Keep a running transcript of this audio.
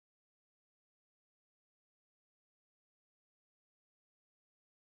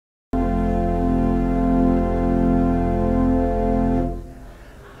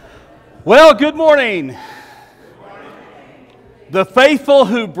Well, good morning. The faithful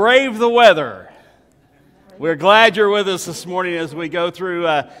who brave the weather. We're glad you're with us this morning as we go through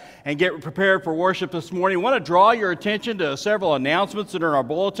and get prepared for worship this morning. I want to draw your attention to several announcements that are in our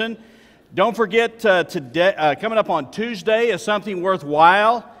bulletin. Don't forget today, coming up on Tuesday is something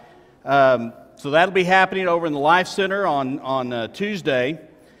worthwhile. So that'll be happening over in the Life Center on Tuesday.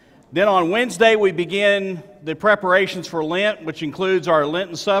 Then on Wednesday, we begin the preparations for Lent, which includes our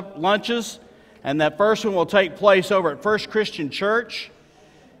Lenten lunches. And that first one will take place over at First Christian Church.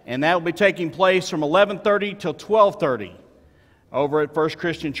 And that will be taking place from 11:30 till 12:30 over at First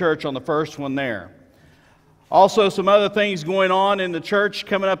Christian Church on the first one there. Also, some other things going on in the church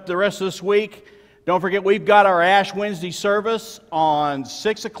coming up the rest of this week. Don't forget, we've got our Ash Wednesday service on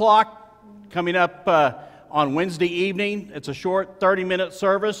 6 o'clock coming up on Wednesday evening. It's a short 30-minute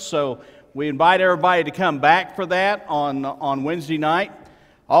service, so we invite everybody to come back for that on Wednesday night.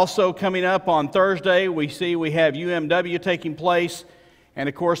 Also coming up on Thursday, we have UMW taking place. And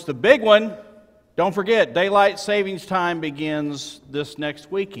of course, the big one, don't forget, Daylight Savings Time begins this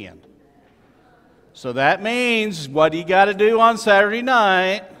next weekend. So that means, what do you got to do on Saturday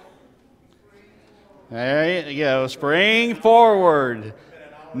night? There you go, spring forward.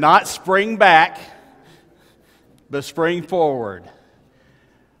 Not spring back, but spring forward.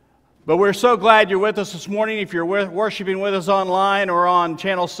 But we're so glad you're with us this morning. If you're worshiping with us online or on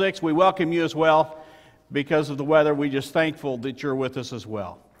Channel 6, we welcome you as well. Because of the weather, we're just thankful that you're with us as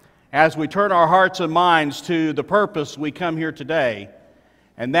well. As we turn our hearts and minds to the purpose we come here today,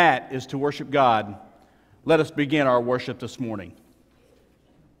 and that is to worship God, let us begin our worship this morning.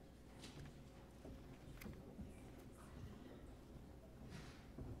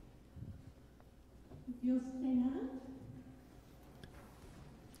 You'll stand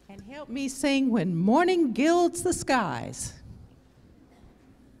and help me sing When Morning Gilds the Skies.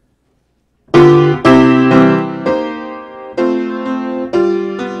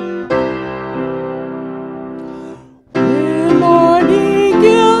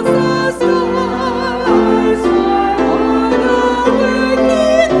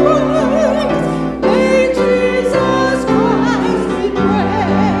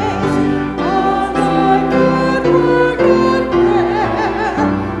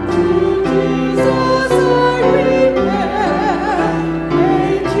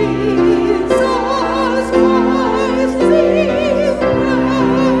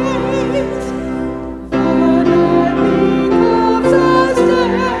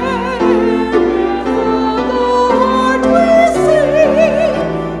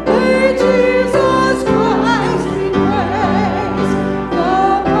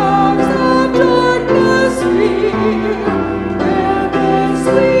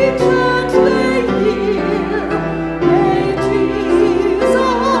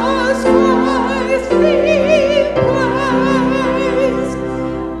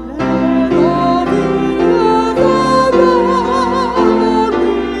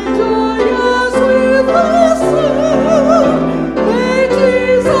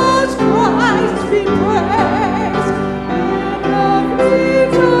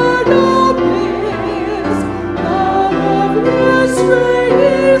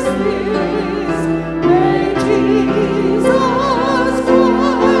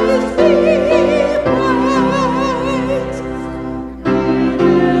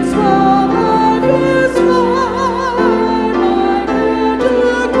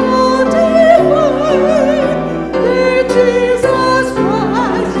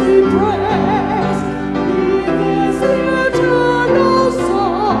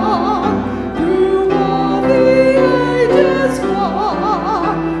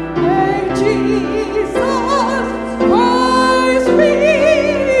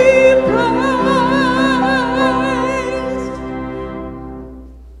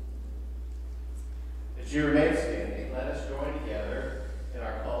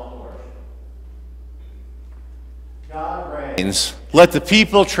 Let the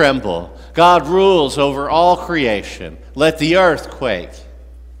people tremble. God rules over all creation. Let the earth quake.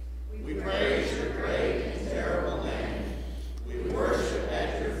 We praise your great and terrible name. We worship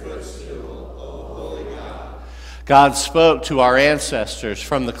at your footstool, O holy God. God spoke to our ancestors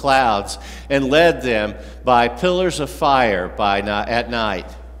from the clouds and led them by pillars of fire at night.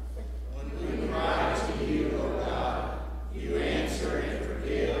 When we cry to you, O God, you answer and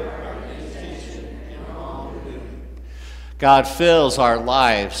forgive our inattention and wrongdoing. God fills our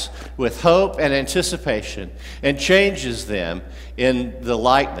lives with hope and anticipation and changes them in the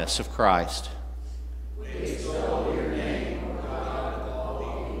likeness of Christ. We extol your name, O God of all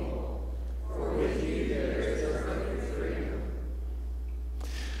people, for with you there is perfect freedom.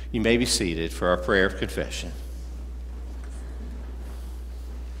 You may be seated for our prayer of confession.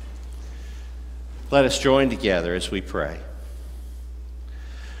 Let us join together as we pray.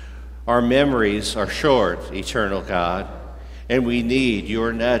 Our memories are short, eternal God, and we need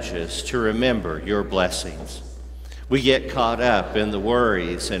your nudges to remember your blessings. We get caught up in the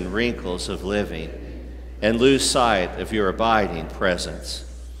worries and wrinkles of living and lose sight of your abiding presence.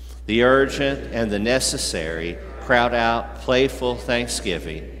 The urgent and the necessary crowd out playful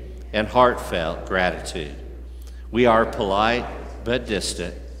thanksgiving and heartfelt gratitude. We are polite but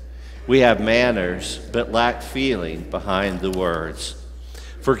distant. We have manners but lack feeling behind the words.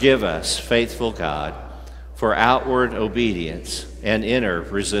 Forgive us, faithful God, for outward obedience and inner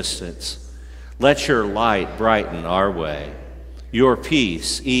resistance. Let your light brighten our way. Your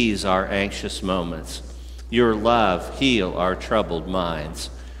peace ease our anxious moments. Your love heal our troubled minds.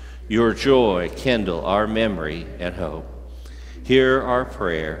 Your joy kindle our memory and hope. Hear our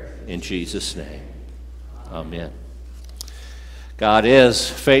prayer in Jesus' name. Amen. God is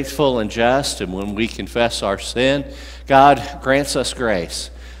faithful and just, and when we confess our sin, God grants us grace.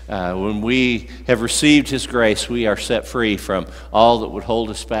 When we have received his grace, we are set free from all that would hold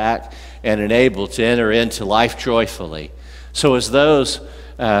us back and enabled to enter into life joyfully. So as those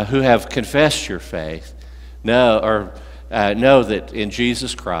who have confessed your faith know that in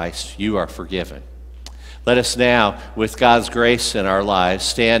Jesus Christ you are forgiven. Let us now, with God's grace in our lives,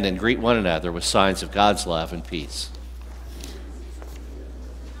 stand and greet one another with signs of God's love and peace.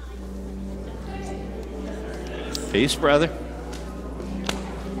 Peace, brother.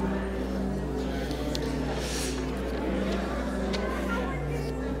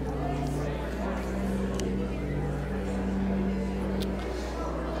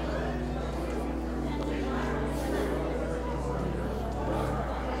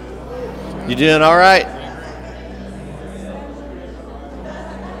 You doing all right?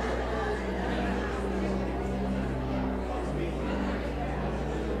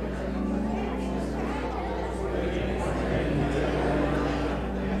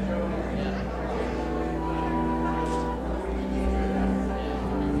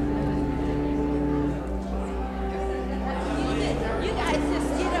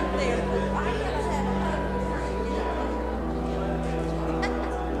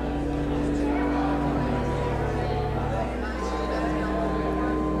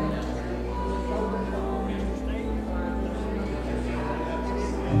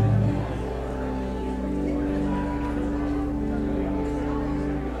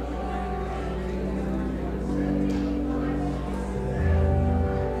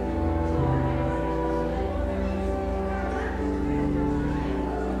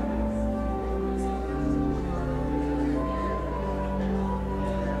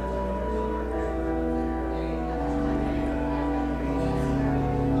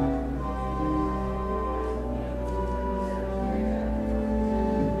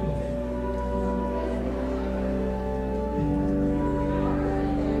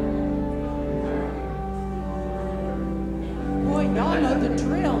 Y'all know the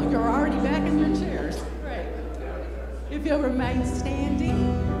drill. You're already back in your chairs. Great. If you'll remain standing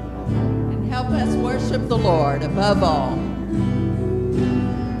and help us worship the Lord above all.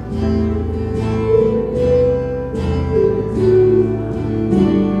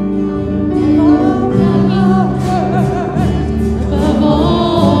 Before the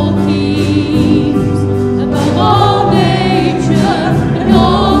world began.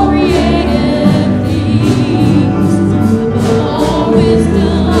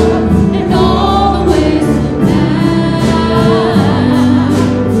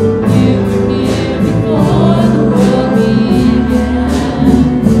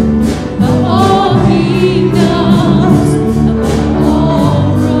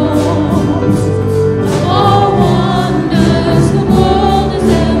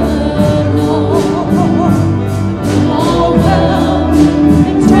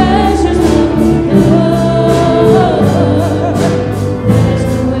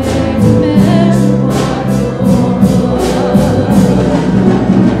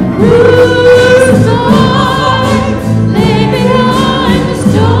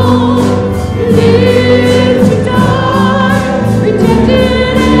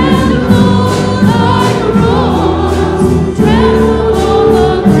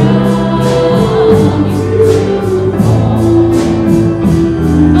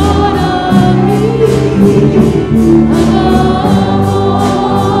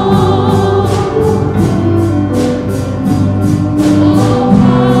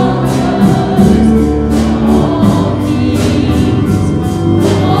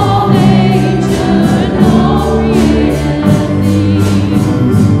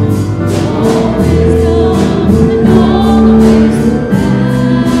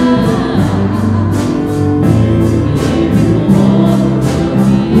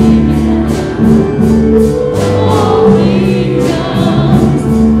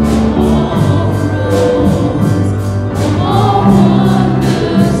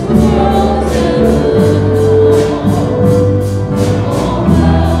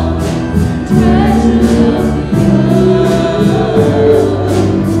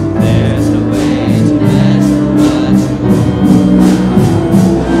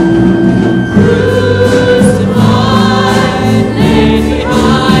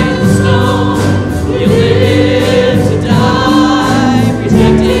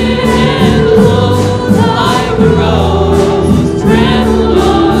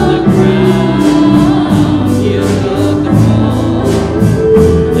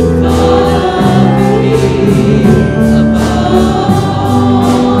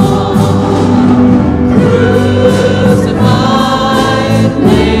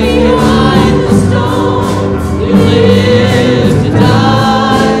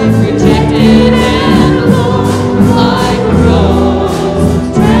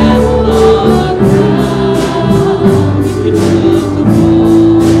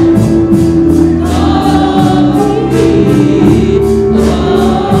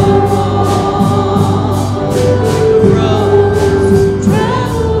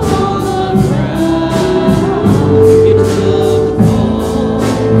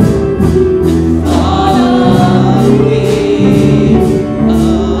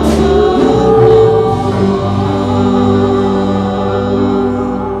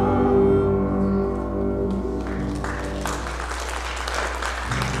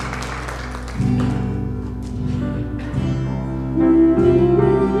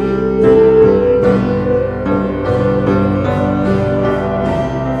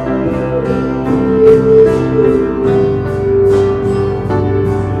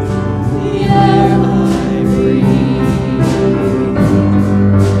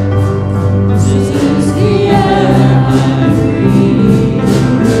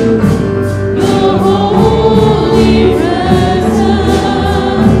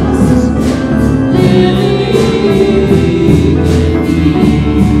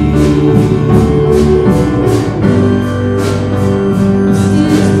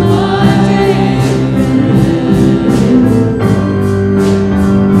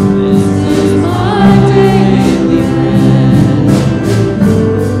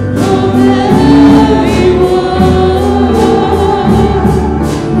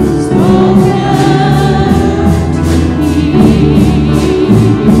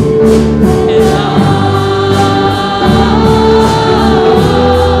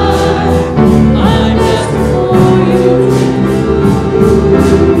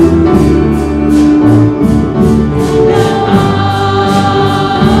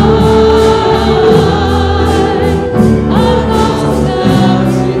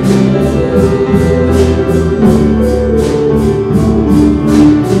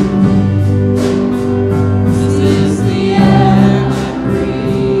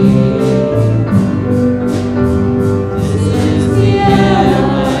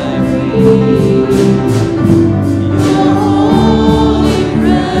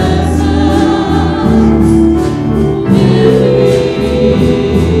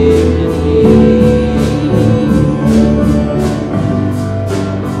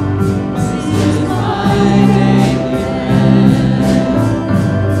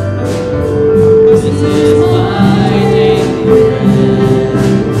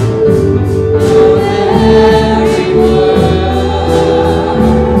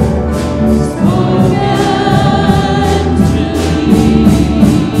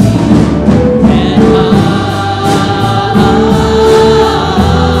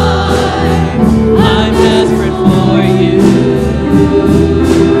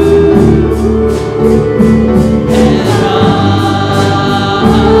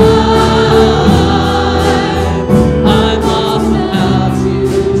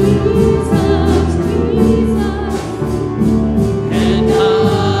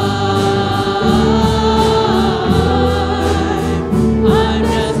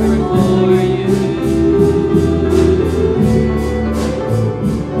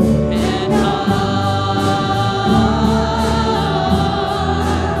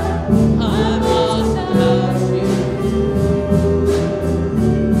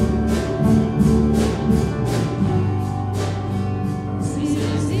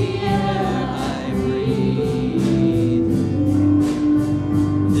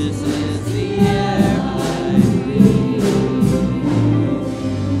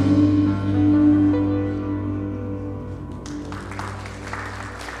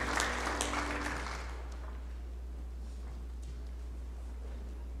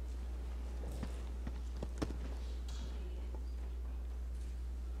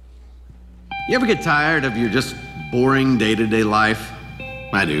 You ever get tired of your just boring day-to-day life?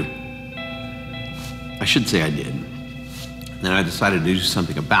 I do. I should say I did. Then I decided to do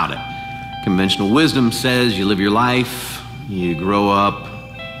something about it. Conventional wisdom says you live your life, you grow up,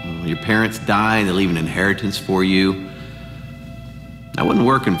 your parents die, and they leave an inheritance for you. That wasn't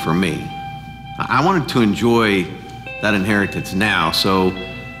working for me. I wanted to enjoy that inheritance now, so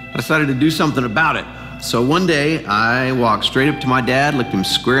I decided to do something about it. So one day, I walked straight up to my dad, looked him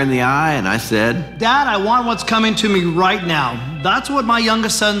square in the eye, and I said, Dad, I want what's coming to me right now. That's what my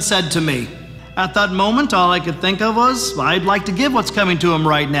youngest son said to me. At that moment, all I could think of was, I'd like to give what's coming to him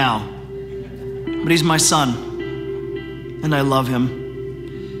right now. But he's my son, and I love him.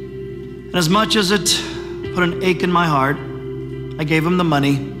 And as much as it put an ache in my heart, I gave him the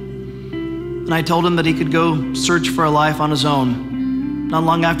money, and I told him that he could go search for a life on his own. Not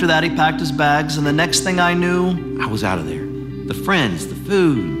long after that, he packed his bags, and the next thing I knew, I was out of there. The friends, the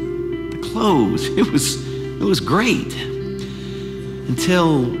food, the clothes, it was great.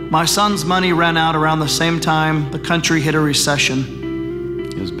 Until my son's money ran out around the same time the country hit a recession.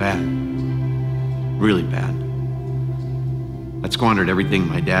 It was bad, really bad. I'd squandered everything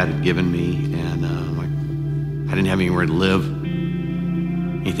my dad had given me, and I didn't have anywhere to live,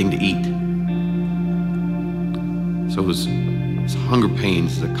 anything to eat. So it was hunger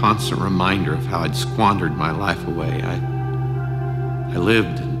pains, a constant reminder of how I'd squandered my life away. I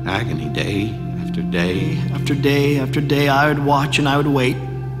lived in agony day after day. After day after day, I would watch and I would wait.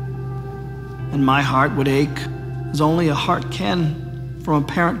 And my heart would ache, as only a heart can, from a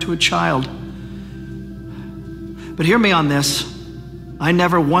parent to a child. But hear me on this. I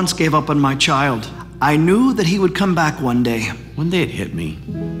never once gave up on my child. I knew that he would come back one day. One day it hit me.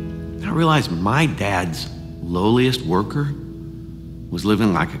 I realized my dad's lowliest worker was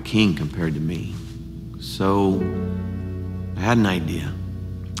living like a king compared to me. So I had an idea.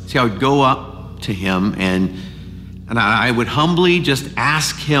 See, I would go up to him and I would humbly just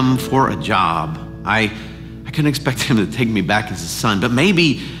ask him for a job. I couldn't expect him to take me back as his son, but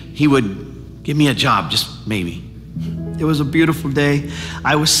maybe he would give me a job, just maybe. It was a beautiful day.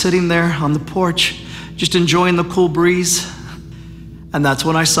 I was sitting there on the porch, just enjoying the cool breeze, and that's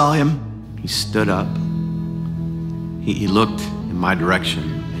when I saw him. He stood up. He looked in my direction,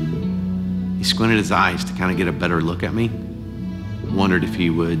 and he squinted his eyes to kind of get a better look at me. I wondered if he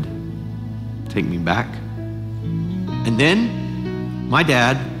would take me back. And then my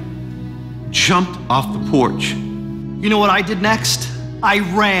dad jumped off the porch. You know what I did next? I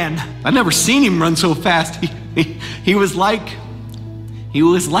ran. I'd never seen him run so fast. He was like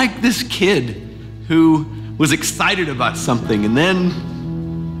this kid who was excited about something, and then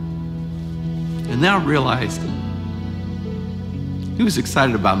I realized he was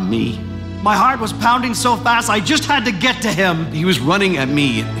excited about me. My heart was pounding so fast, I just had to get to him. He was running at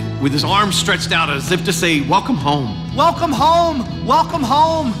me with his arms stretched out as if to say, welcome home. Welcome home, welcome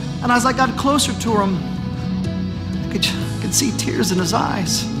home. And as I got closer to him, I could see tears in his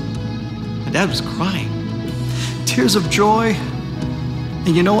eyes. My dad was crying. Tears of joy.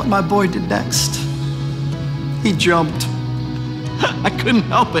 And you know what my boy did next? He jumped. I couldn't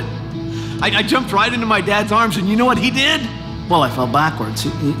help it. I jumped right into my dad's arms, and you know what he did? Well, I fell backwards.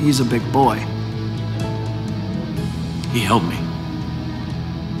 He's a big boy. He held me.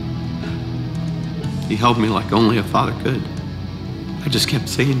 He held me like only a father could. I just kept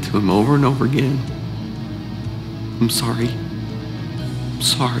saying to him over and over again, I'm sorry. I'm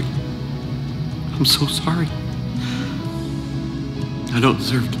sorry. I'm so sorry. I don't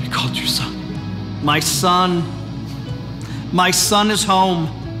deserve to be called your son. My son is home.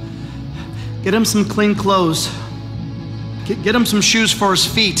 Get him some clean clothes. Get him some shoes for his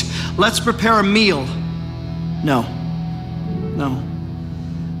feet. Let's prepare a meal. No.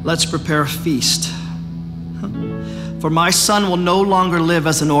 Let's prepare a feast. For my son will no longer live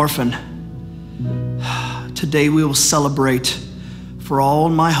as an orphan. Today we will celebrate, for all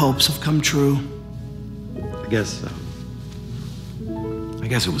my hopes have come true. I guess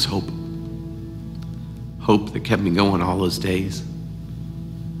it was hope. Hope that kept me going all those days.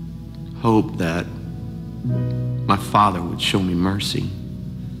 Hope that my father would show me mercy.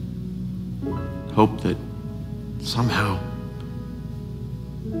 Hope that somehow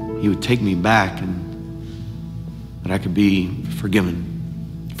he would take me back and that I could be forgiven.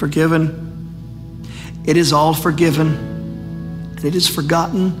 Forgiven. It is all forgiven. And it is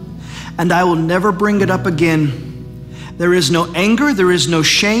forgotten. And I will never bring it up again. There is no anger, there is no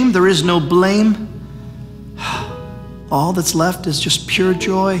shame, there is no blame. All that's left is just pure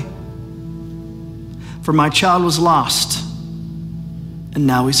joy. For my child was lost, and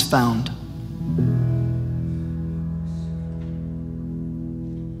now he's found. I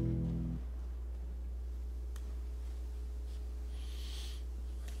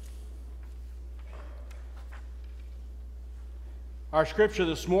Our scripture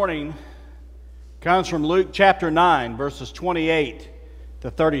this morning comes from Luke chapter 9, verses 28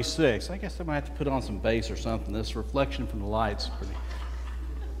 to 36. I guess I might have to put on some bass or something. This reflection from the lights.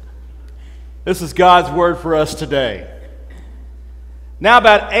 This is God's word for us today. Now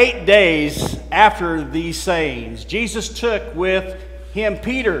about 8 days after these sayings, Jesus took with him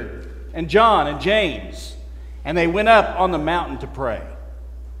Peter and John and James, and they went up on the mountain to pray.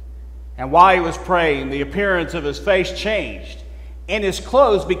 And while he was praying, the appearance of his face changed, and his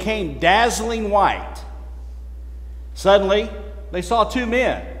clothes became dazzling white. Suddenly, they saw two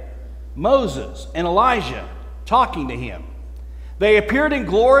men, Moses and Elijah, talking to him. They appeared in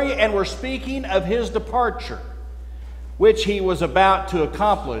glory and were speaking of his departure, which he was about to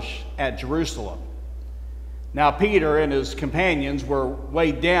accomplish at Jerusalem. Now Peter and his companions were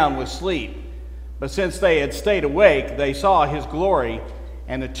weighed down with sleep, but since they had stayed awake, they saw his glory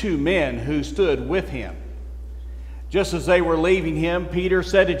and the two men who stood with him. Just as they were leaving him, Peter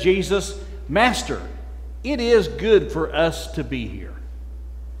said to Jesus, "Master, it is good for us to be here.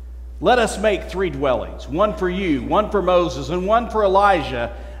 Let us make 3 dwellings, one for you, one for Moses, and one for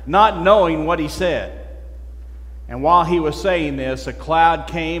Elijah," not knowing what he said. And while he was saying this, a cloud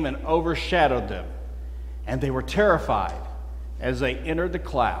came and overshadowed them, and they were terrified as they entered the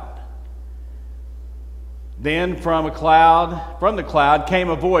cloud. Then from the cloud came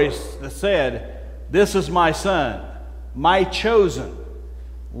a voice that said, "This is my son, my chosen.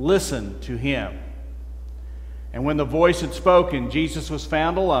 Listen to him." And when the voice had spoken, Jesus was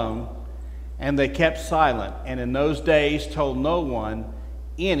found alone, and they kept silent, and in those days told no one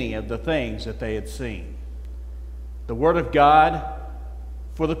any of the things that they had seen. The word of God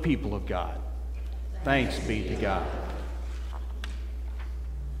for the people of God. Thanks be to God.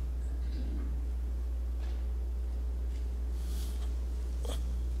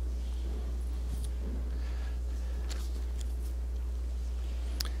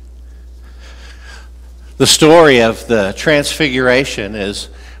 The story of the Transfiguration is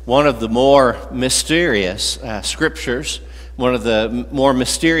one of the more mysterious scriptures, one of the more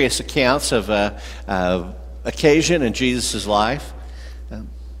mysterious accounts of occasion in Jesus' life.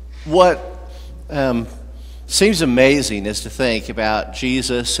 What seems amazing is to think about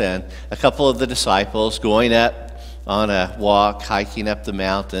Jesus and a couple of the disciples going up on a walk, hiking up the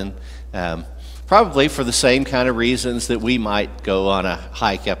mountain, probably for the same kind of reasons that we might go on a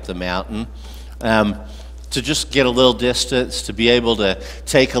hike up the mountain. To just get a little distance, to be able to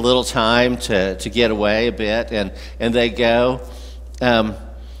take a little time to get away a bit, and they go.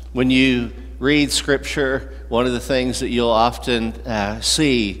 When you read Scripture, one of the things that you'll often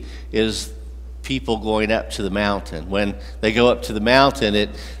see is people going up to the mountain. When they go up to the mountain, it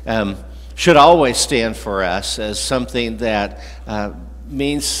should always stand for us as something that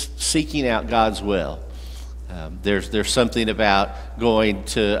means seeking out God's will. There's something about going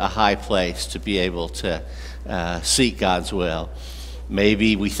to a high place to be able to seek God's will.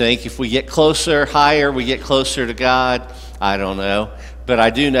 Maybe we think if we get closer, higher, we get closer to God. I don't know. But I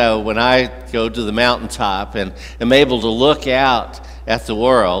do know when I go to the mountaintop and am able to look out at the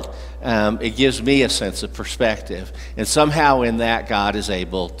world, it gives me a sense of perspective. And somehow in that, God is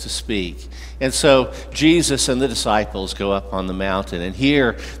able to speak. And so Jesus and the disciples go up on the mountain and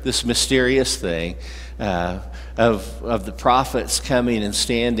hear this mysterious thing of the prophets coming and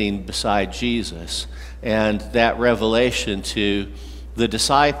standing beside Jesus, and that revelation to the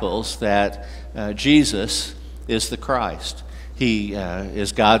disciples that Jesus is the Christ. He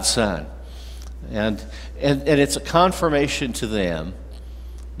is God's Son. And it's a confirmation to them,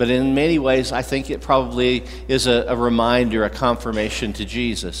 but in many ways I think it probably is a reminder, a confirmation to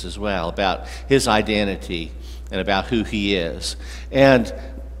Jesus as well about his identity and about who he is. And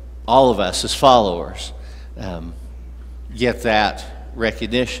all of us as followers get that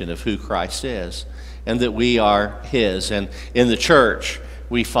recognition of who Christ is and that we are his. And in the church,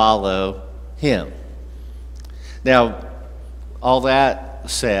 we follow him. Now, all that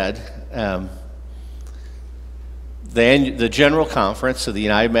said, the General Conference of the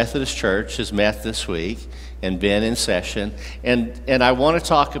United Methodist Church has met this week and been in session. And I want to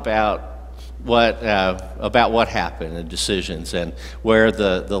talk about what happened and decisions and where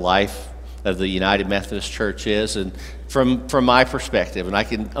the life of the United Methodist Church is, and from my perspective, and I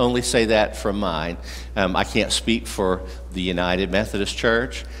can only say that from mine. I can't speak for the United Methodist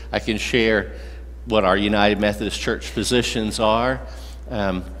Church. I can share what our United Methodist Church positions are,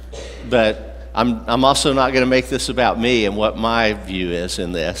 but I'm also not going to make this about me and what my view is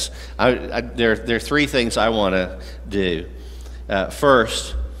in this. There are 3 things I want to do.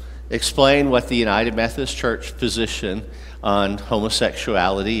 First, explain what the United Methodist Church position on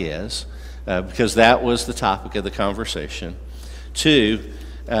homosexuality is, because that was the topic of the conversation. 2,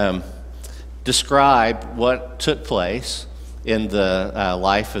 describe what took place in the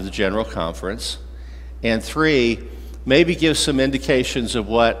life of the General Conference. And 3, maybe give some indications of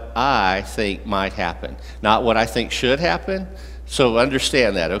what I think might happen, not what I think should happen. So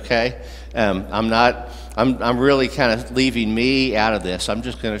understand that, okay? I'm really kind of leaving me out of this. I'm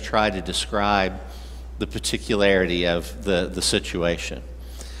just going to try to describe the particularity of the situation.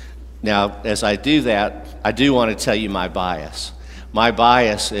 Now, as I do that, I do want to tell you my bias. My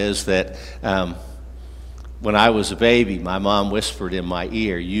bias is that when I was a baby, my mom whispered in my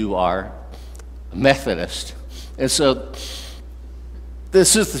ear, "You are a Methodist." And so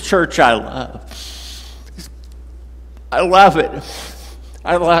this is the church I love. I love it.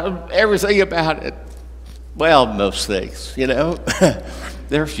 I love everything about it. Well, most things, you know.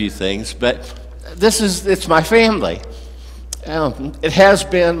 There are a few things, but it's my family. It has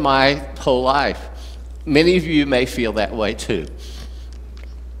been my whole life. Many of you may feel that way too.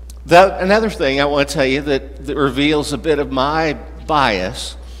 Another thing I want to tell you that reveals a bit of my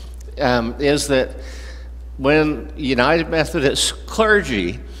bias is that when United Methodist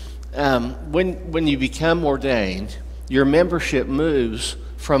clergy, when you become ordained, your membership moves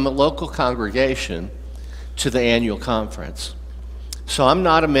from a local congregation to the annual conference. So I'm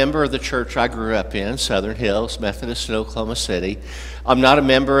not a member of the church I grew up in, Southern Hills Methodist in Oklahoma City. I'm not a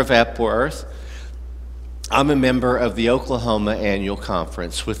member of Epworth. I'm a member of the Oklahoma Annual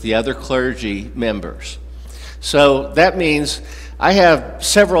Conference with the other clergy members. So that means I have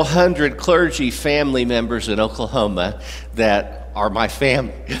several hundred clergy family members in Oklahoma that are my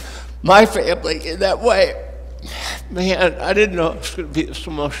family. My family in that way. Man, I didn't know it was going to be this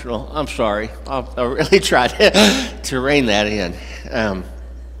emotional. I'm sorry. I really tried to rein that in.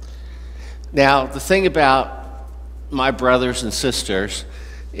 Now, the thing about my brothers and sisters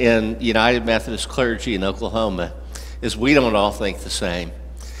in United Methodist clergy in Oklahoma is we don't all think the same.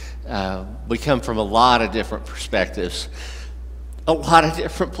 We come from a lot of different perspectives, a lot of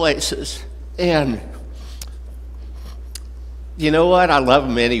different places. And you know what? I love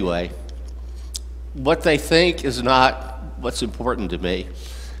them anyway. What they think is not what's important to me.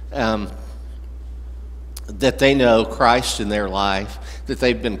 That they know Christ in their life, that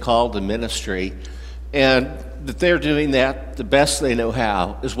they've been called to ministry, and that they're doing that the best they know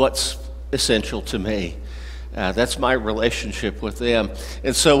how is what's essential to me. That's my relationship with them.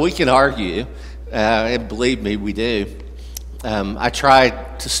 And so we can argue, and believe me, we do. I try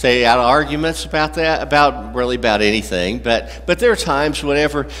to stay out of arguments about that, about anything, but there are times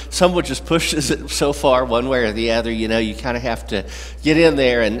whenever someone just pushes it so far one way or the other, you kind of have to get in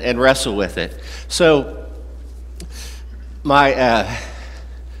there and wrestle with it. So my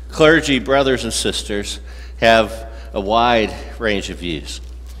clergy brothers and sisters have a wide range of views.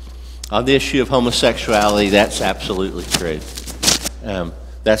 On the issue of homosexuality, that's absolutely true.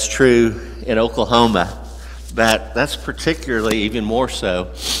 That's true in Oklahoma. But that's particularly even more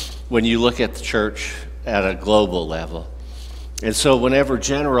so when you look at the church at a global level. And so whenever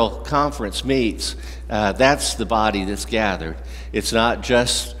General Conference meets, that's the body that's gathered. It's not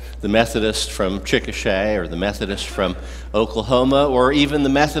just the Methodist from Chickasha or the Methodist from Oklahoma or even the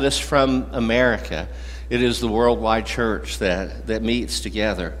Methodist from America. It is the worldwide church that meets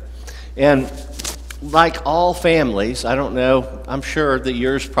together. And like all families, I don't know, I'm sure that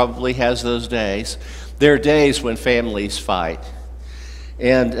yours probably has those days. There are days when families fight,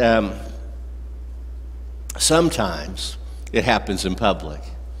 and sometimes it happens in public.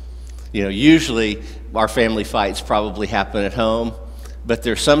 Usually our family fights probably happen at home, but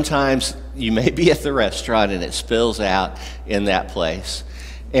there's sometimes you may be at the restaurant and it spills out in that place.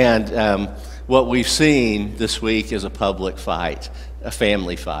 And what we've seen this week is a public fight, a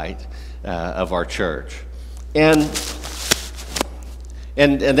family fight of our church. And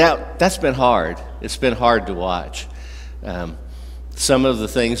that's been hard. It's been hard to watch. Some of the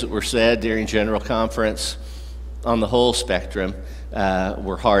things that were said during General Conference on the whole spectrum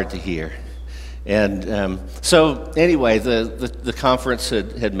were hard to hear. And so anyway, the conference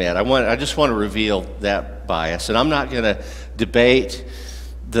had met. I just want to reveal that bias. And I'm not going to debate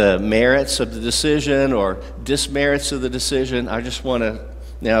the merits of the decision or dismerits of the decision. I just want to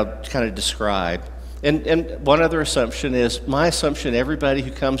now kind of describe. And one other assumption is, my assumption, everybody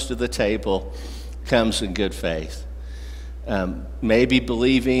who comes to the table comes in good faith. Maybe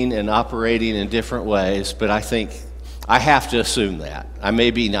believing and operating in different ways, but I think I have to assume that. I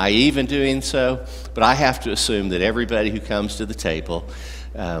may be naive in doing so, but I have to assume that everybody who comes to the table,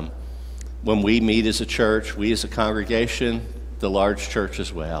 when we meet as a church, we as a congregation, the large church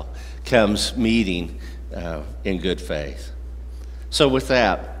as well, comes meeting in good faith. So with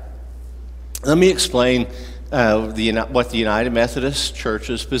that, let me explain what the United Methodist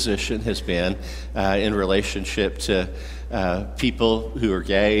Church's position has been in relationship to people who are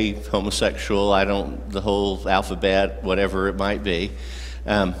gay, homosexual, the whole alphabet, whatever it might be.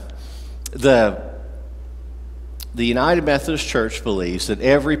 The United Methodist Church believes that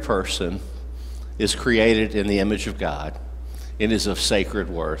every person is created in the image of God and is of sacred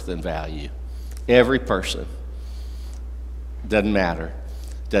worth and value. Every person. Doesn't matter.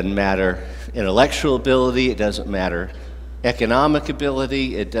 Doesn't matter intellectual ability. It doesn't matter economic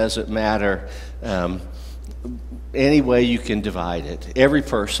ability. It doesn't matter any way you can divide it. Every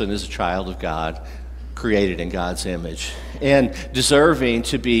person is a child of God, created in God's image, and deserving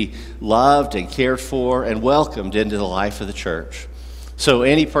to be loved and cared for and welcomed into the life of the church. So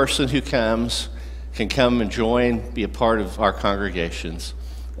any person who comes can come and join, be a part of our congregations,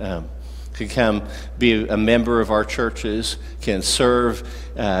 can come be a member of our churches, can serve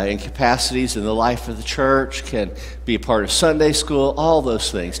in capacities in the life of the church, can be a part of Sunday school, all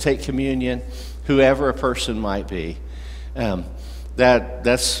those things, take communion, whoever a person might be.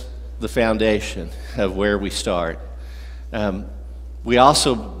 That's the foundation of where we start. We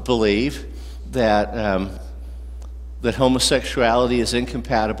also believe that, that homosexuality is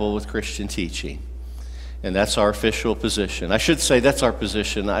incompatible with Christian teaching. And that's our official position. I should say that's our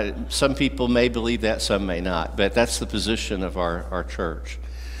position. Some people may believe that, some may not, but that's the position of our church.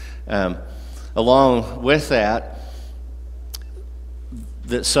 Along with that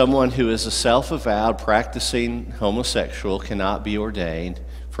someone who is a self-avowed practicing homosexual cannot be ordained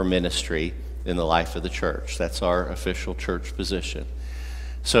for ministry in the life of the church. That's our official church position.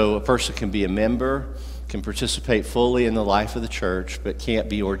 So a person can be a member, can participate fully in the life of the church, but can't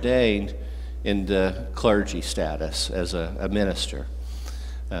be ordained into clergy status as a minister.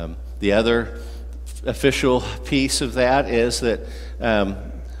 The other official piece of that is that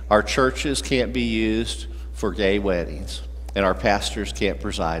our churches can't be used for gay weddings, and our pastors can't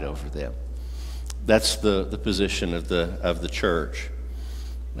preside over them. That's the position of the church.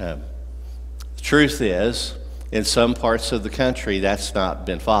 The truth is, in some parts of the country, that's not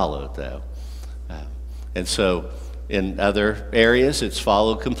been followed, though. And so in other areas, it's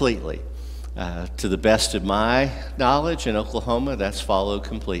followed completely. To the best of my knowledge, in Oklahoma, that's followed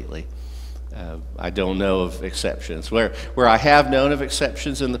completely. I don't know of exceptions. Where I have known of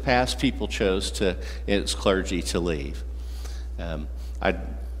exceptions in the past, people chose its clergy to leave.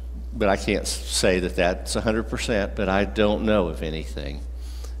 But I can't say that that's 100%, but I don't know of anything.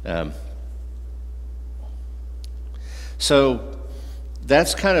 So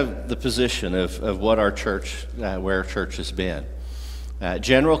that's kind of the position of what our church, where our church has been.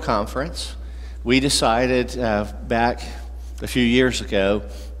 General Conference, we decided back a few years ago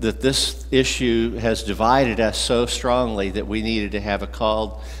that this issue has divided us so strongly that we needed to have a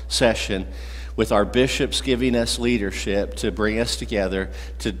called session with our bishops giving us leadership to bring us together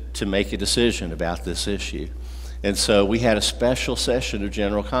to make a decision about this issue. And so we had a special session of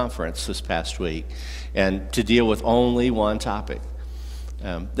General Conference this past week, and to deal with only one topic.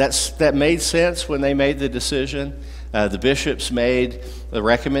 That made sense when they made the decision. The bishops made the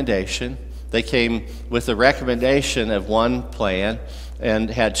recommendation. They came with a recommendation of one plan and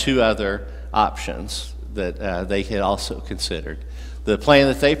had two other options that they had also considered. The plan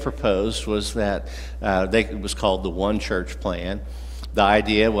that they proposed was that it was called the One Church Plan. The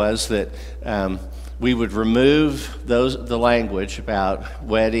idea was that we would remove the language about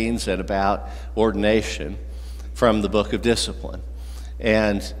weddings and about ordination from the Book of Discipline.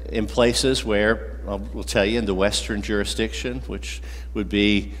 And in places where, we'll tell you, in the Western jurisdiction, which would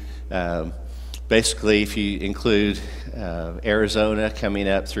be basically, if you include Arizona coming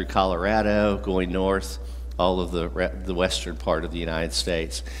up through Colorado, going north, all of the western part of the United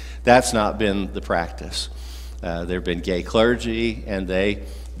States, that's not been the practice. There have been gay clergy, and they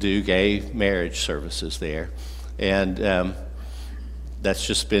do gay marriage services there. And that's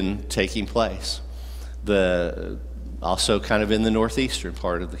just been taking place. Also kind of in the northeastern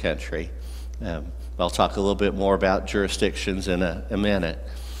part of the country. I'll talk a little bit more about jurisdictions in a minute.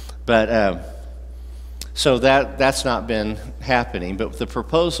 But so that's not been happening. But the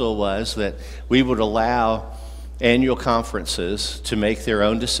proposal was that we would allow annual conferences to make their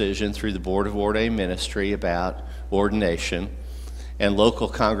own decision through the Board of Ordained Ministry about ordination, and local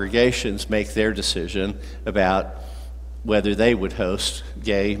congregations make their decision about whether they would host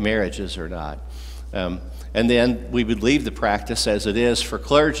gay marriages or not. And then we would leave the practice as it is for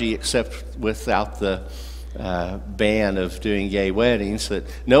clergy, except without the ban of doing gay weddings, that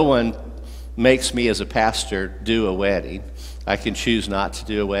no one makes me as a pastor do a wedding. I can choose not to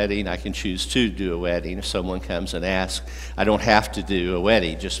do a wedding. I can choose to do a wedding if someone comes and asks. I don't have to do a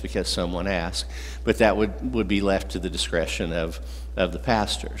wedding just because someone asks. But that would be left to the discretion of the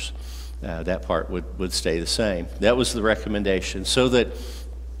pastors. That part would stay the same. That was the recommendation. So that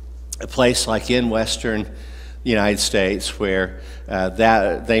a place like in Western United States where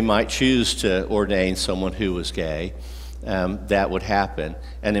that they might choose to ordain someone who was gay, that would happen.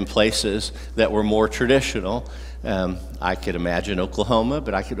 And in places that were more traditional, I could imagine Oklahoma,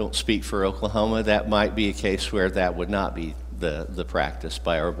 but I don't speak for Oklahoma. That might be a case where that would not be the practice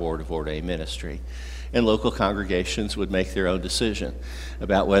by our Board of Ordained Ministry. And local congregations would make their own decision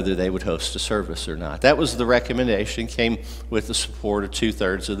about whether they would host a service or not. That was the recommendation, came with the support of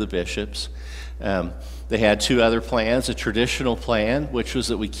 2/3 of the bishops. They had two other plans, a traditional plan, which was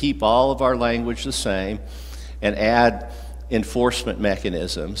that we keep all of our language the same and add enforcement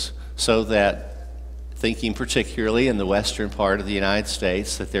mechanisms so that, thinking particularly in the western part of the United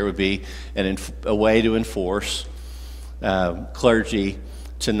States, that there would be a way to enforce clergy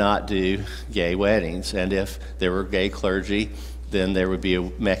to not do gay weddings. And if there were gay clergy, then there would be a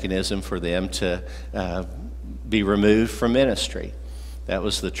mechanism for them to be removed from ministry. That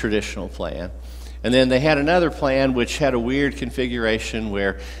was the traditional plan. And then they had another plan which had a weird configuration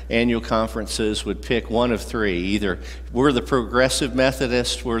where annual conferences would pick one of three. Either we're the progressive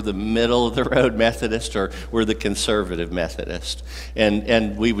Methodist, we're the middle of the road Methodist, or we're the conservative Methodist.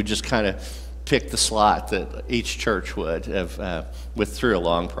 And we would just kind of pick the slot that each church would have through a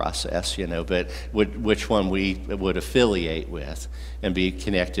long process, but which one we would affiliate with and be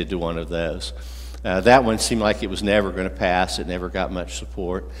connected to one of those. That one seemed like it was never going to pass. It never got much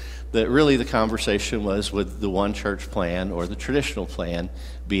support. But really the conversation was, would the one church plan or the traditional plan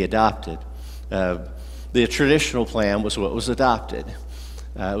be adopted? The traditional plan was what was adopted.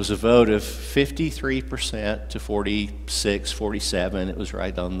 It was a vote of 53% to 46, 47. It was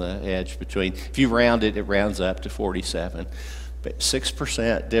right on the edge between. If you round it, it rounds up to 47. But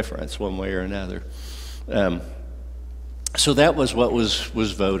 6% difference one way or another. So that was what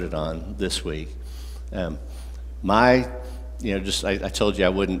was voted on this week. I told you I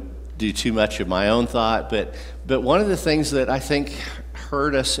wouldn't do too much of my own thought, but one of the things that I think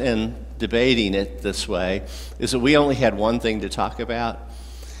hurt us in debating it this way is that we only had one thing to talk about.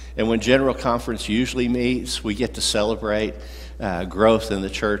 And when General Conference usually meets, we get to celebrate growth in the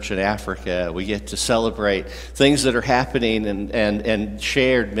church in Africa. We get to celebrate things that are happening and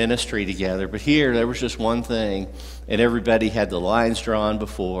shared ministry together. But here, there was just one thing, and everybody had the lines drawn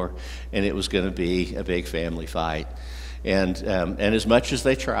before, and it was going to be a big family fight. And as much as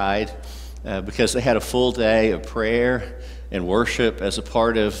they tried, because they had a full day of prayer and worship as a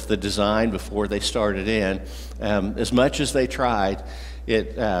part of the design before they started in, as much as they tried,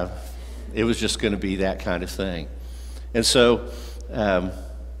 it was just going to be that kind of thing. And so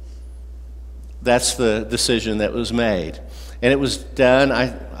that's the decision that was made. And it was done,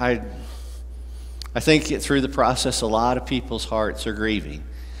 I think through the process, a lot of people's hearts are grieving.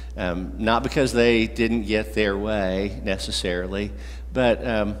 Not because they didn't get their way necessarily, but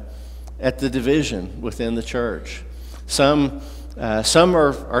at the division within the church. Some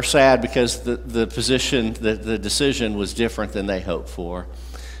are sad because the decision was different than they hoped for.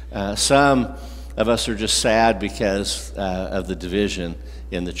 Some of us are just sad because of the division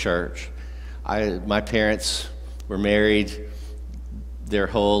in the church. My parents were married their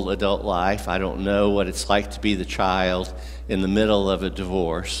whole adult life. I don't know what it's like to be the child in the middle of a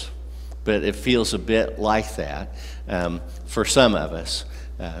divorce, but it feels a bit like that for some of us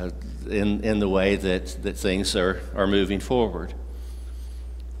in the way that things are moving forward.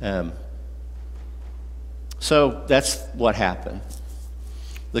 So that's what happened.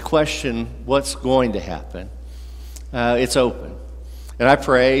 The question, what's going to happen? It's open. And I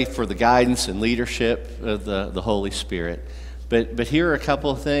pray for the guidance and leadership of the Holy Spirit. But here are a couple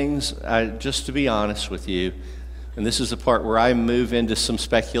of things, just to be honest with you, and this is the part where I move into some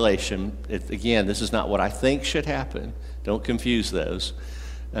speculation. Again, this is not what I think should happen. Don't confuse those.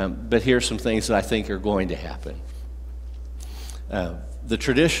 But here's some things that I think are going to happen. The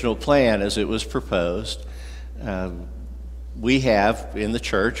traditional plan as it was proposed, we have in the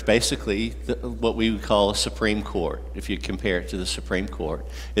church basically what we would call a Supreme Court, if you compare it to the Supreme Court.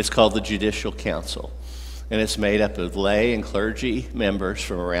 It's called the Judicial Council, and it's made up of lay and clergy members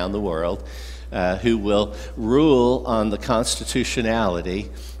from around the world who will rule on the constitutionality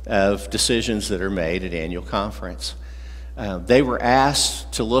of decisions that are made at annual conference. They were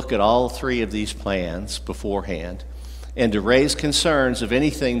asked to look at all three of these plans beforehand and to raise concerns of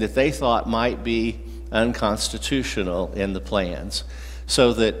anything that they thought might be unconstitutional in the plans,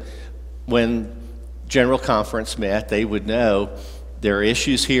 so that when General Conference met, they would know there are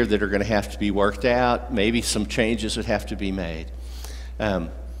issues here that are going to have to be worked out. Maybe some changes would have to be made.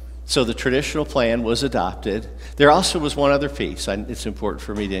 So the traditional plan was adopted. There also was one other piece. It's important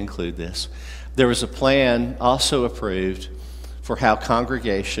for me to include this. There was a plan also approved for how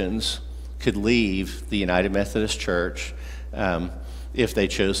congregations could leave the United Methodist Church if they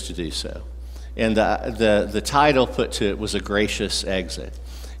chose to do so. And the title put to it was a gracious exit.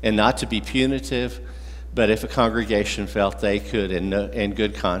 And not to be punitive, but if a congregation felt they could, in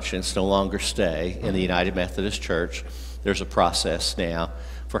good conscience, no longer stay in the United Methodist Church, there's a process now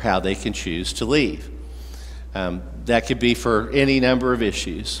for how they can choose to leave. That could be for any number of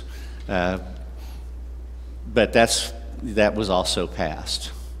issues, but that was also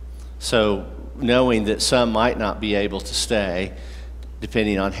passed. So knowing that some might not be able to stay,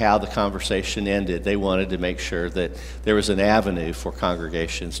 depending on how the conversation ended, they wanted to make sure that there was an avenue for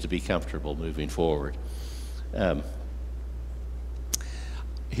congregations to be comfortable moving forward.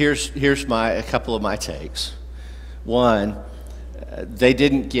 Here's a couple of my takes. One, they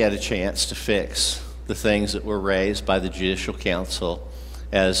didn't get a chance to fix the things that were raised by the Judicial Council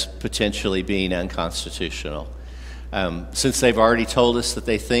as potentially being unconstitutional. Since they've already told us that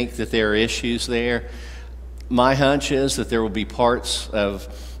they think that there are issues there, my hunch is that there will be parts of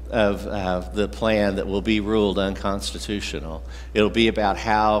the plan that will be ruled unconstitutional. It'll be about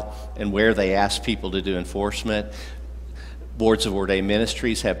how and where they ask people to do enforcement. Boards of ordained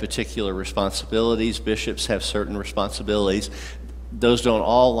ministries have particular responsibilities. Bishops have certain responsibilities. Those don't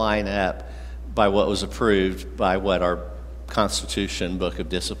all line up by what was approved by what our Constitution Book of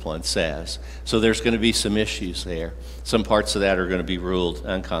Discipline says. So there's going to be some issues there. Some parts of that are going to be ruled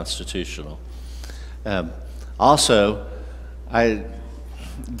unconstitutional. Also, it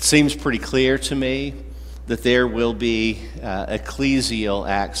seems pretty clear to me that there will be ecclesial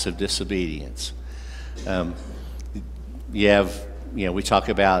acts of disobedience. We talk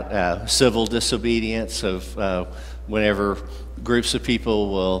about civil disobedience of whenever groups of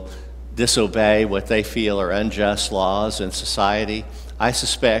people will disobey what they feel are unjust laws in society. I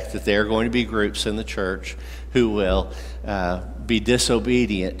suspect that there are going to be groups in the church who will be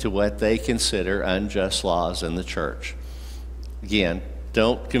disobedient to what they consider unjust laws in the church. Again,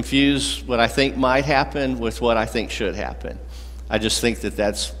 don't confuse what I think might happen with what I think should happen. I just think that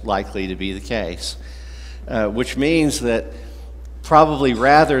that's likely to be the case, which means that probably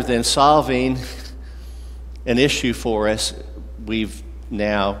rather than solving an issue for us, we've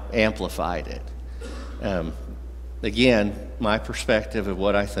now amplified it. Again, my perspective of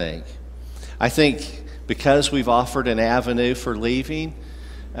what I think. I think because we've offered an avenue for leaving,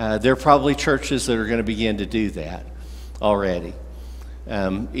 there are probably churches that are going to begin to do that already.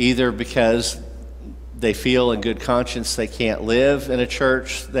 Either because they feel in good conscience they can't live in a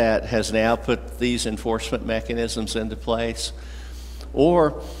church that has now put these enforcement mechanisms into place,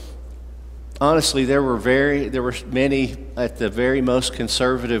 or honestly, there were many at the very most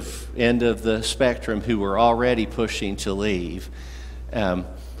conservative end of the spectrum who were already pushing to leave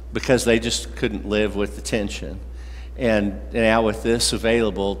because they just couldn't live with the tension. And now with this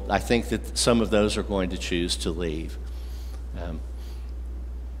available, I think that some of those are going to choose to leave.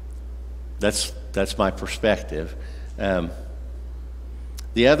 That's my perspective.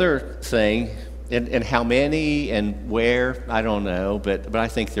 The other thing, and how many and where, I don't know, but I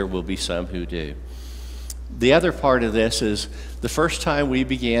think there will be some who do. The other part of this is the first time we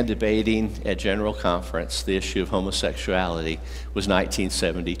began debating at General Conference the issue of homosexuality was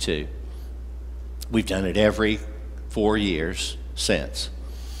 1972. We've done it every 4 years since.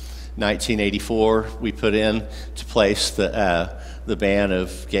 1984, we put into place the ban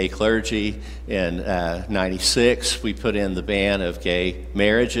of gay clergy. In 96, we put in the ban of gay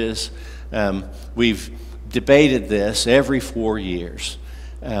marriages. We've debated this every 4 years.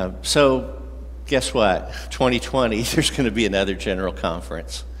 So guess what? 2020, there's going to be another General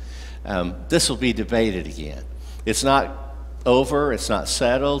Conference. This will be debated again. It's not over. It's not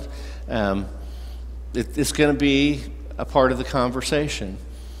settled. It's going to be a part of the conversation.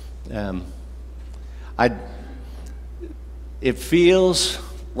 It feels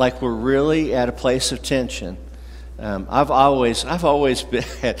like we're really at a place of tension. I've always been,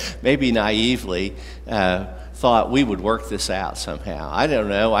 maybe naively, thought we would work this out somehow. I don't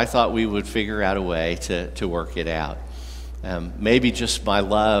know. I thought we would figure out a way to work it out. Maybe just my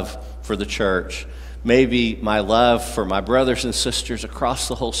love for the church, maybe my love for my brothers and sisters across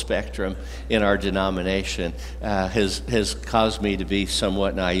the whole spectrum in our denomination has caused me to be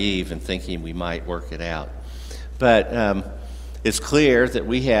somewhat naive in thinking we might work it out. But it's clear that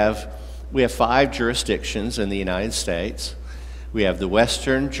we have 5 jurisdictions in the United States. We have the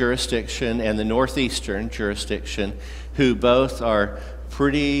Western jurisdiction and the Northeastern jurisdiction, who both are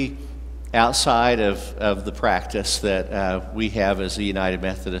pretty outside of the practice that we have as the United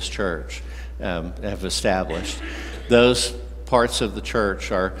Methodist Church have established. Those parts of the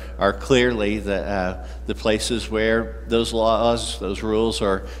church are clearly the places where those laws, those rules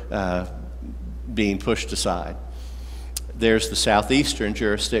are being pushed aside. There's the southeastern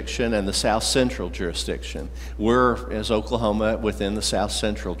jurisdiction and the south central jurisdiction. We're, as Oklahoma, within the south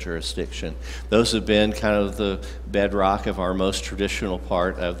central jurisdiction. Those have been kind of the bedrock of our most traditional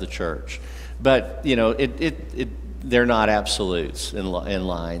part of the church. But, you know, they're not absolutes in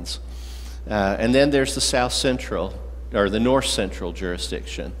lines. And then there's the south central, or the north central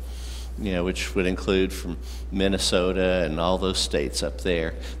jurisdiction, you know, which would include from Minnesota and all those states up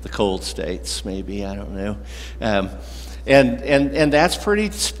there, the cold states maybe, I don't know. And that's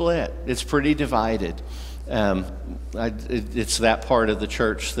pretty split. It's pretty divided. It's that part of the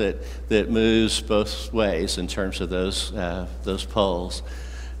church that moves both ways in terms of those poles.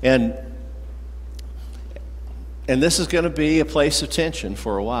 And this is going to be a place of tension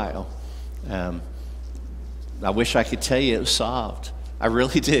for a while. I wish I could tell you it was solved. I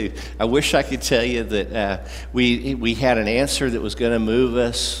really do. I wish I could tell you that we had an answer that was going to move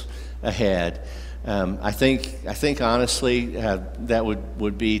us ahead. I think honestly that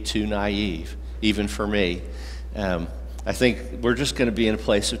would be too naive, even for me. I think we're just going to be in a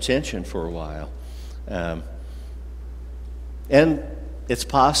place of tension for a while. And it's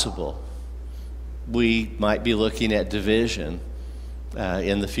possible we might be looking at division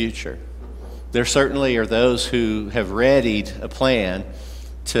in the future. There certainly are those who have readied a plan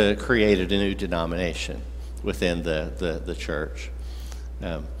to create a new denomination within the church.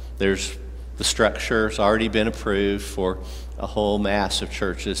 The structure's already been approved for a whole mass of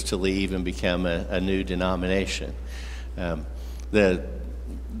churches to leave and become a new denomination. It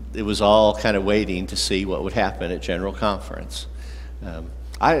was all kind of waiting to see what would happen at General Conference.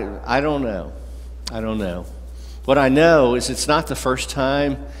 I don't know. I don't know. What I know is it's not the first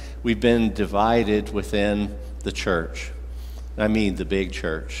time we've been divided within the church. I mean the big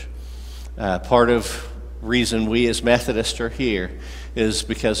church. Part of reason we as Methodists are here is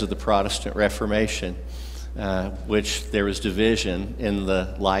because of the Protestant Reformation, which there was division in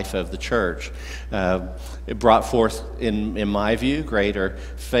the life of the church. It brought forth, in my view, greater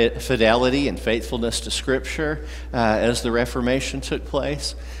fidelity and faithfulness to Scripture as the Reformation took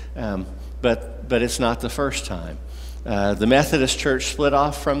place. But it's not the first time. The Methodist Church split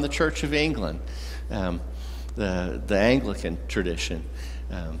off from the Church of England, the Anglican tradition,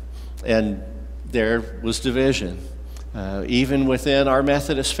 and there was division. Even within our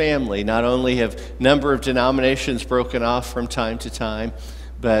Methodist family, not only have a number of denominations broken off from time to time,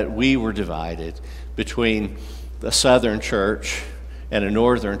 but we were divided between the Southern Church and a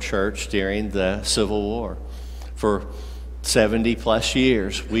Northern Church during the Civil War. For 70 plus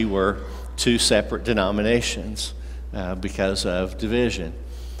years, we were two separate denominations because of division.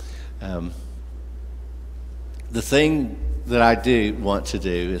 The thing that I do want to do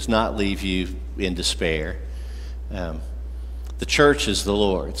is not leave you in despair. The church is the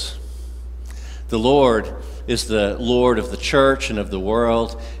Lord's. The Lord is the Lord of the church and of the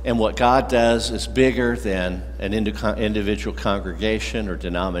world, and what God does is bigger than an individual congregation or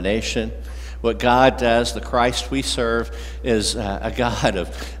denomination. What God does, the Christ we serve, is a God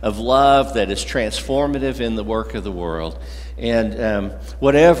of love that is transformative in the work of the world. And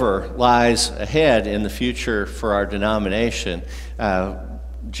whatever lies ahead in the future for our denomination,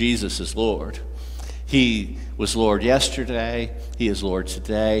 Jesus is Lord. He was Lord yesterday, He is Lord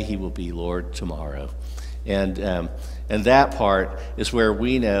today, He will be Lord tomorrow. And that part is where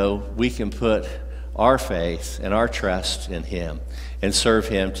we know we can put our faith and our trust in Him and serve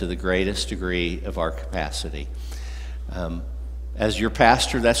Him to the greatest degree of our capacity. As your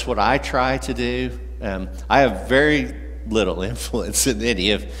pastor, that's what I try to do. I have very little influence in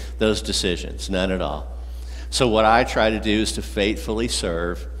any of those decisions, none at all. So what I try to do is to faithfully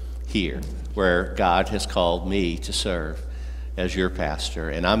serve here, where God has called me to serve as your pastor,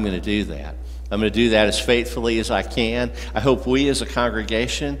 and I'm going to do that. I'm going to do that as faithfully as I can. I hope we as a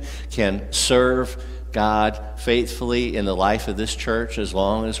congregation can serve God faithfully in the life of this church as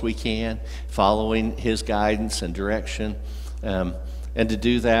long as we can, following His guidance and direction, and to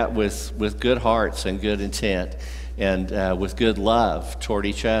do that with good hearts and good intent, and with good love toward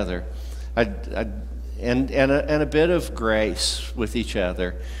each other, and a bit of grace with each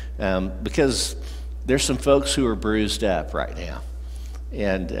other, because there's some folks who are bruised up right now,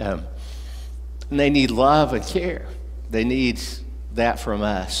 and they need love and care. They need that from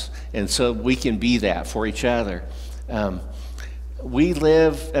us, and so we can be that for each other. we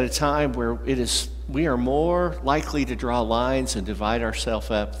live at a time where we are more likely to draw lines and divide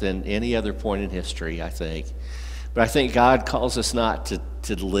ourselves up than any other point in history, I think. But I think God calls us not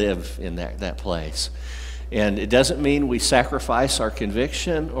to live in that place. And it doesn't mean we sacrifice our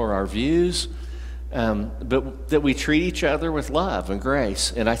conviction or our views, but that we treat each other with love and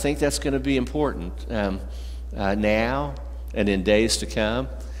grace. And I think that's going to be important now and in days to come.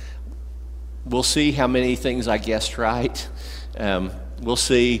 We'll see how many things I guessed right. We'll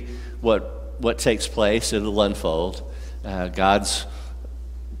see what takes place. It'll unfold. God's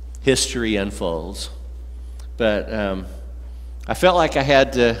history unfolds. But I felt like I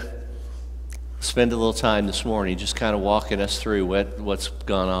had to spend a little time this morning just kind of walking us through what's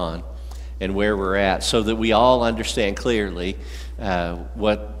gone on and where we're at, so that we all understand clearly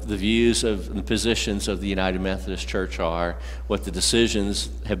what the views of the positions of the United Methodist Church are, what the decisions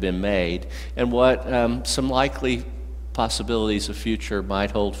have been made, and what some likely possibilities of future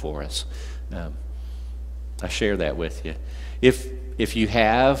might hold for us. I share that with you. If you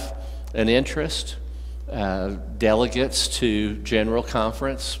have an interest, delegates to General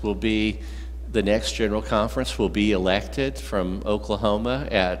Conference the next General Conference will be elected from Oklahoma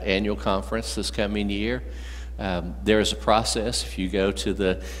at annual conference this coming year. There is a process if you go to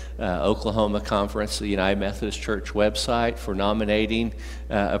the Oklahoma Conference, the United Methodist Church website, for nominating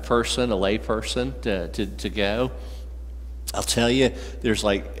a lay person to go. I'll tell you, there's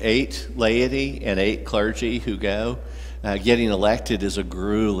like 8 laity and 8 clergy who go. Getting elected is a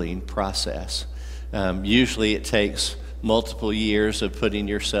grueling process. Usually it takes multiple years of putting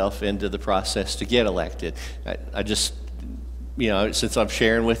yourself into the process to get elected. I just, since I'm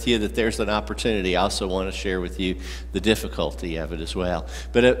sharing with you that there's an opportunity, I also want to share with you the difficulty of it as well.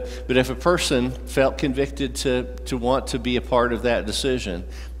 But if a person felt convicted to want to be a part of that decision,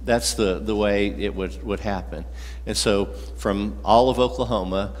 that's the way it would happen. And so from all of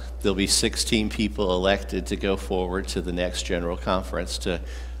Oklahoma, there'll be 16 people elected to go forward to the next General Conference to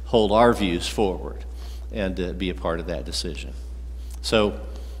hold our views forward and to be a part of that decision. So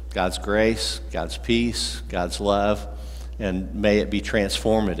God's grace, God's peace, God's love, and may it be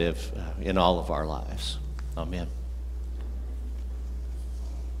transformative in all of our lives. Amen.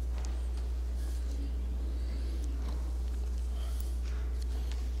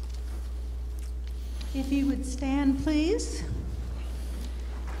 If you would stand, please,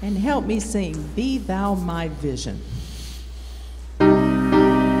 and help me sing, Be Thou My Vision.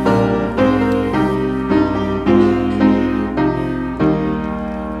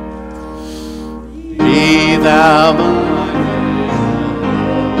 Be thou my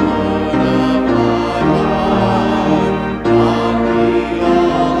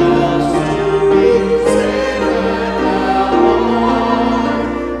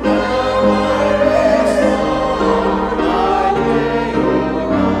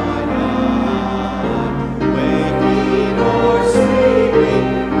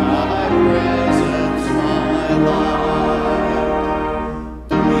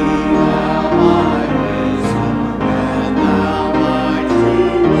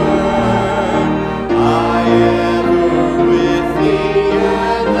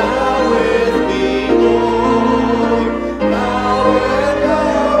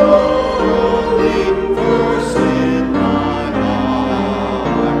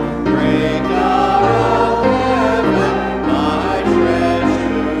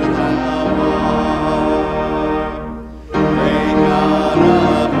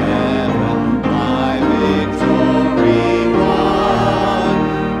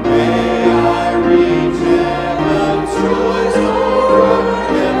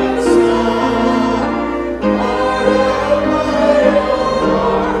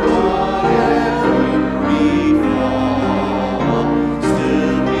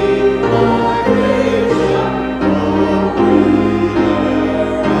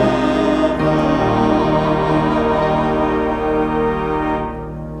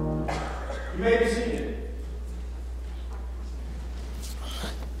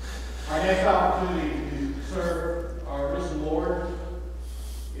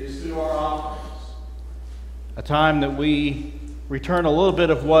Time that we return a little bit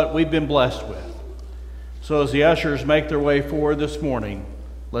of what we've been blessed with. So as the ushers make their way forward this morning,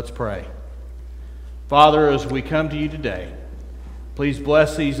 let's pray. Father, as we come to you today, please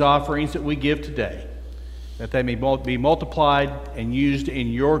bless these offerings that we give today, that they may be multiplied and used in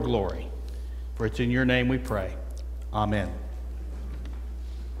your glory. For it's in your name we pray. Amen.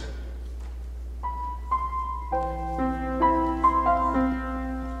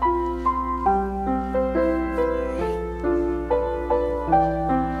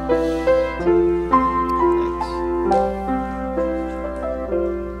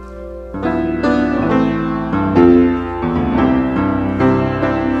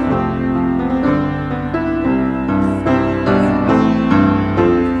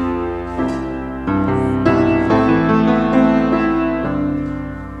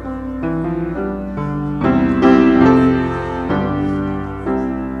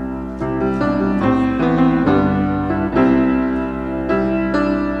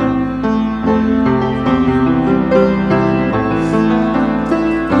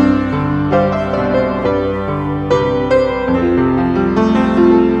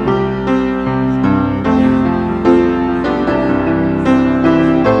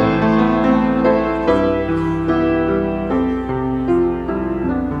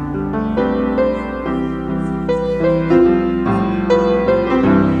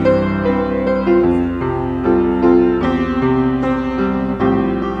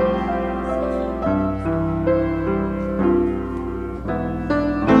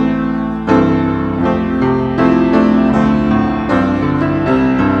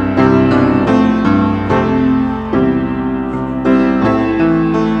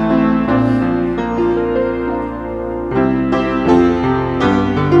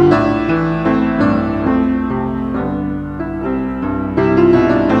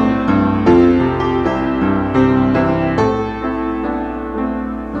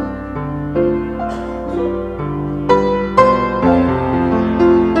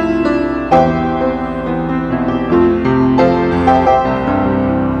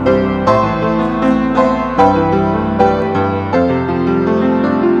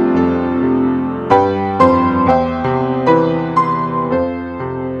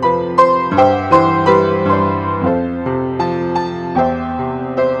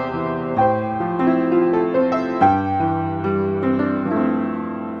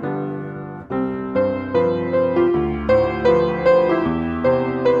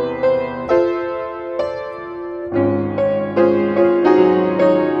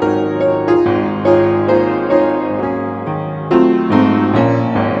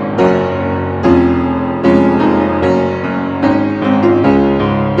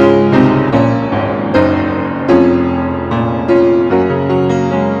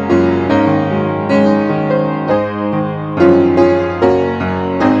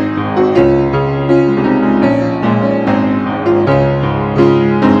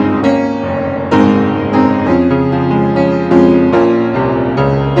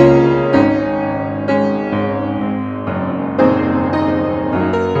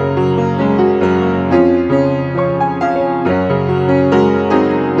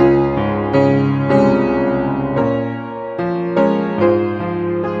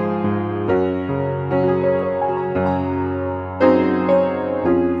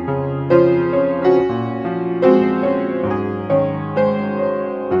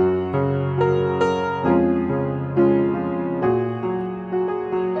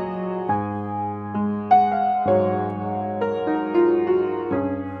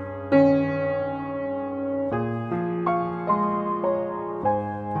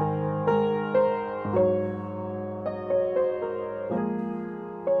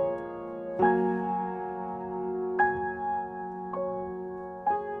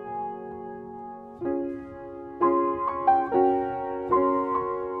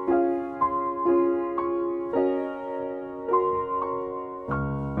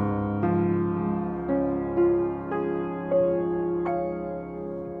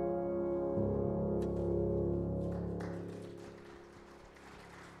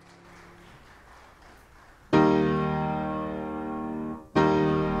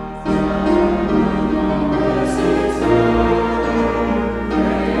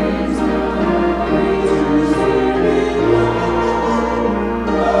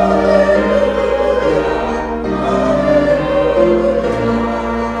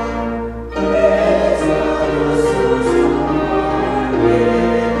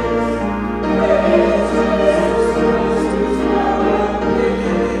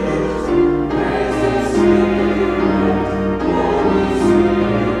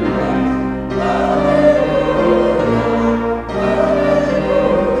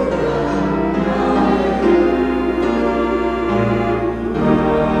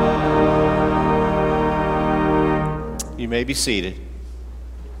 may be seated.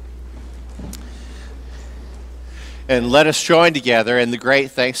 And let us join together in the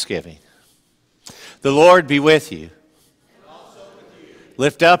great thanksgiving. The Lord be with you. And also with you.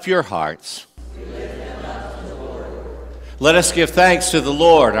 Lift up your hearts. We lift them up to the Lord. Let us give thanks to the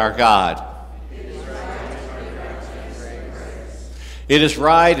Lord our God. It is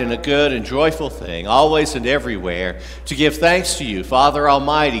right and a good and joyful thing, always and everywhere, to give thanks to you, Father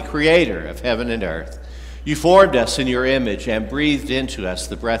Almighty, creator of heaven and earth. You formed us in your image and breathed into us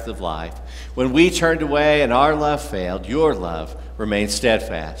the breath of life. When we turned away and our love failed, your love remained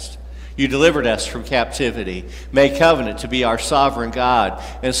steadfast. You delivered us from captivity, made covenant to be our sovereign God,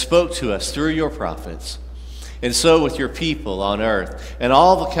 and spoke to us through your prophets. And so with your people on earth and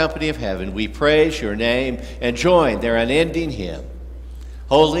all the company of heaven, we praise your name and join their unending hymn.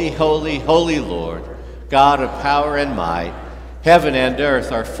 Holy, holy, holy Lord, God of power and might, heaven and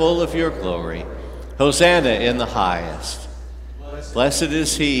earth are full of your glory. Hosanna in the highest. Blessed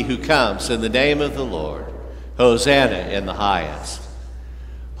is he who comes in the name of the Lord. Hosanna in the highest.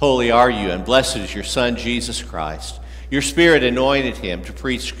 Holy are you, and blessed is your Son, Jesus Christ. Your Spirit anointed him to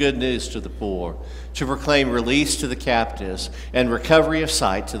preach good news to the poor, to proclaim release to the captives, and recovery of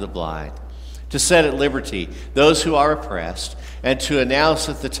sight to the blind, to set at liberty those who are oppressed, and to announce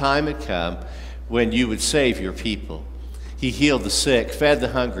that the time had come when you would save your people. He healed the sick, fed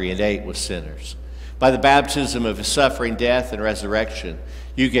the hungry, and ate with sinners. By the baptism of his suffering, death, and resurrection,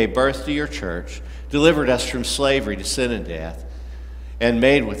 you gave birth to your church, delivered us from slavery to sin and death, and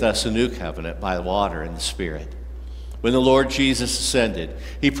made with us a new covenant by the water and the Spirit. When the Lord Jesus ascended,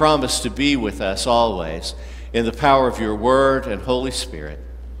 he promised to be with us always in the power of your word and Holy Spirit.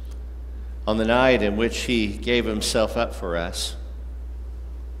 On the night in which he gave himself up for us,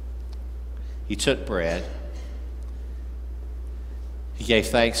 he took bread. He gave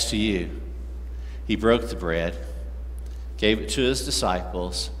thanks to you. He broke the bread, gave it to his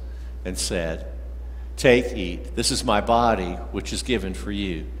disciples, and said, "Take, eat. This is my body, which is given for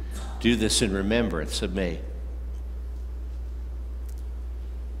you. Do this in remembrance of me."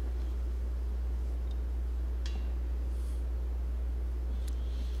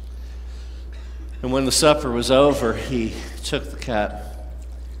 And when the supper was over, he took the cup.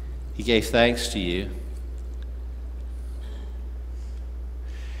 He gave thanks to you.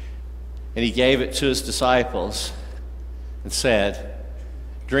 And he gave it to his disciples and said,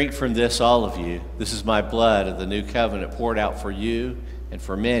 "Drink from this, all of you. This is my blood of the new covenant poured out for you and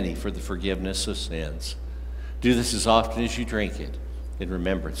for many for the forgiveness of sins. Do this as often as you drink it in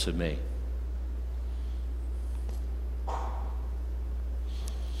remembrance of me."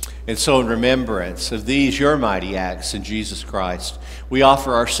 And so in remembrance of these, your mighty acts in Jesus Christ, we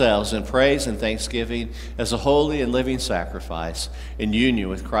offer ourselves in praise and thanksgiving as a holy and living sacrifice in union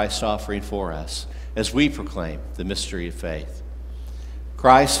with Christ's offering for us as we proclaim the mystery of faith.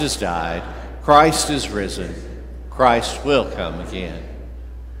 Christ has died. Christ is risen. Christ will come again.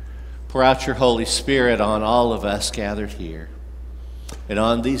 Pour out your Holy Spirit on all of us gathered here and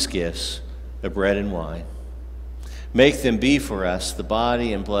on these gifts of bread and wine. Make them be for us the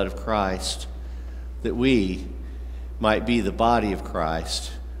body and blood of Christ, that we might be the body of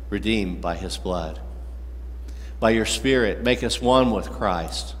Christ, redeemed by his blood. By your Spirit, make us one with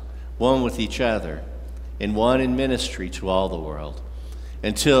Christ, one with each other, and one in ministry to all the world,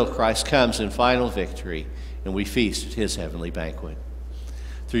 until Christ comes in final victory and we feast at his heavenly banquet.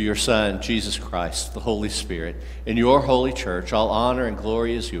 Through your Son, Jesus Christ, the Holy Spirit, in your holy church, all honor and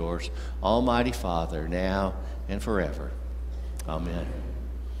glory is yours, Almighty Father, now and forever. Amen.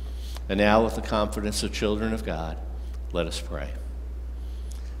 And now, with the confidence of children of God, let us pray.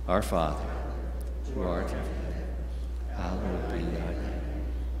 Our Father, who art in heaven, hallowed be thy name.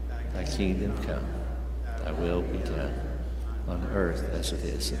 Thy kingdom come, thy will be done, on earth as it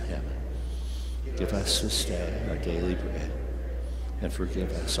is in heaven. Give us this day our daily bread, and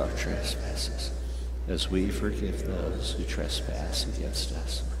forgive us our trespasses, as we forgive those who trespass against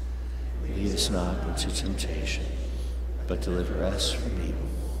us. Lead us not into temptation, but deliver us from evil.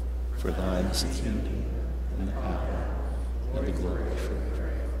 For thine is the kingdom, and the power, and the glory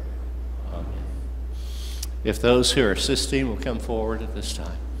forever. Amen. If those who are assisting will come forward at this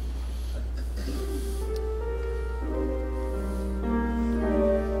time.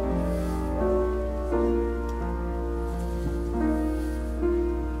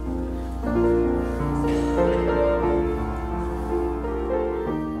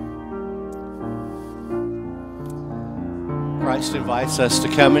 Christ invites us to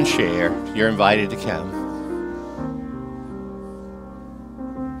come and share. You're invited to come.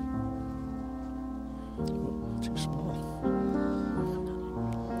 Too small.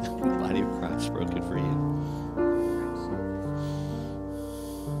 The body of Christ broken for you.